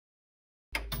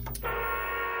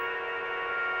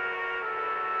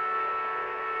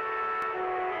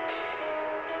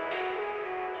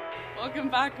Welcome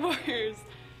back, Warriors,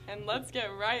 and let's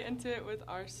get right into it with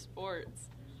our sports.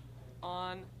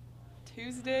 On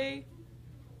Tuesday,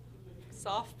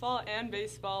 softball and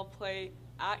baseball play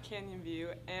at Canyon View,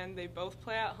 and they both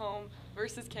play at home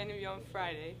versus Canyon View on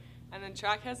Friday. And then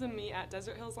track has a meet at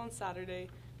Desert Hills on Saturday.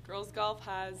 Girls golf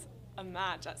has a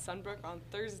match at Sunbrook on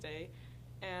Thursday,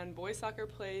 and boys soccer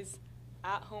plays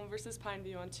at home versus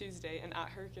Pineview on Tuesday and at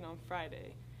Hurricane on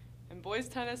Friday. And boys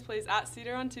tennis plays at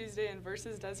Cedar on Tuesday and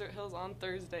versus Desert Hills on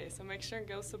Thursday. So make sure and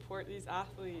go support these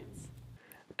athletes.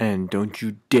 And don't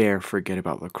you dare forget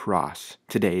about lacrosse.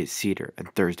 Today is Cedar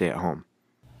and Thursday at home.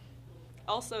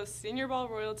 Also, Senior Ball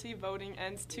royalty voting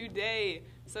ends today.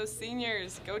 So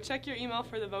seniors, go check your email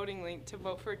for the voting link to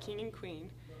vote for King and Queen.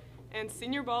 And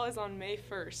Senior Ball is on May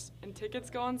 1st, and tickets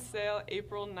go on sale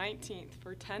April 19th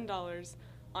for $10.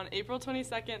 On April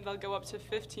 22nd, they'll go up to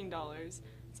 $15.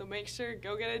 So make sure,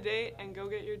 go get a date and go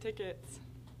get your tickets.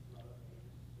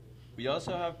 We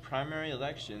also have primary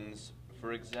elections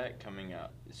for exec coming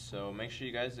up, so make sure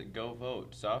you guys go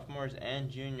vote. Sophomores and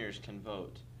juniors can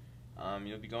vote.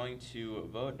 You'll be going to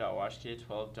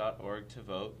vote.washk12.org to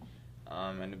vote,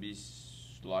 and you'll be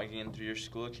logging in through your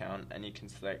school account, and you can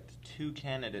select 2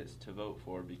 candidates to vote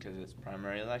for because it's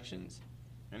primary elections.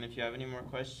 And if you have any more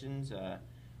questions,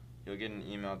 you'll get an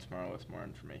email tomorrow with more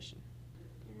information.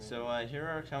 So here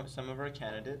are some of our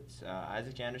candidates.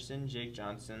 Isaac Anderson, Jake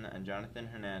Johnson, and Jonathan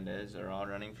Hernandez are all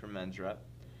running for men's rep.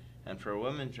 And for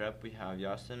women's rep, we have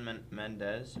Yoselin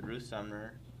Mendez, Ruth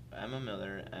Sumner, Emma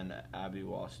Miller, and Abby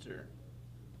Walster.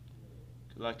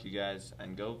 Good luck, you guys,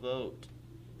 and go vote.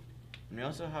 And we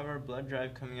also have our blood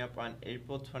drive coming up on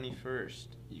April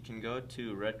 21st. You can go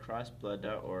to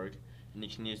redcrossblood.org, and you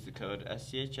can use the code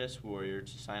SCHSWarrior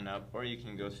to sign up, or you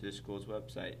can go to the school's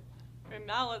website. And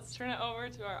now let's turn it over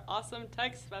to our awesome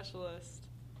tech specialist.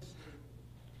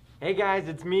 Hey guys,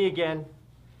 it's me again.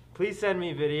 Please send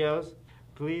me videos.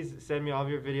 Please send me all of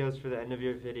your videos for the end of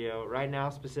your video. Right now,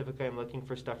 specifically, I'm looking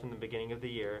for stuff from the beginning of the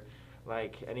year,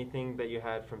 like anything that you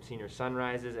had from senior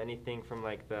sunrises, anything from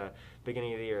like the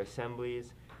beginning of the year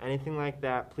assemblies, anything like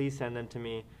that. Please send them to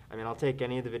me. I mean, I'll take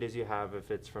any of the videos you have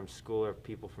if it's from school or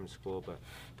people from school, but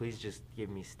please just give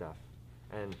me stuff.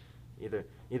 And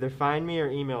either find me or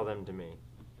email them to me.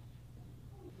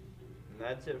 And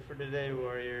that's it for today,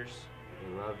 Warriors.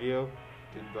 We love you.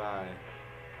 Goodbye.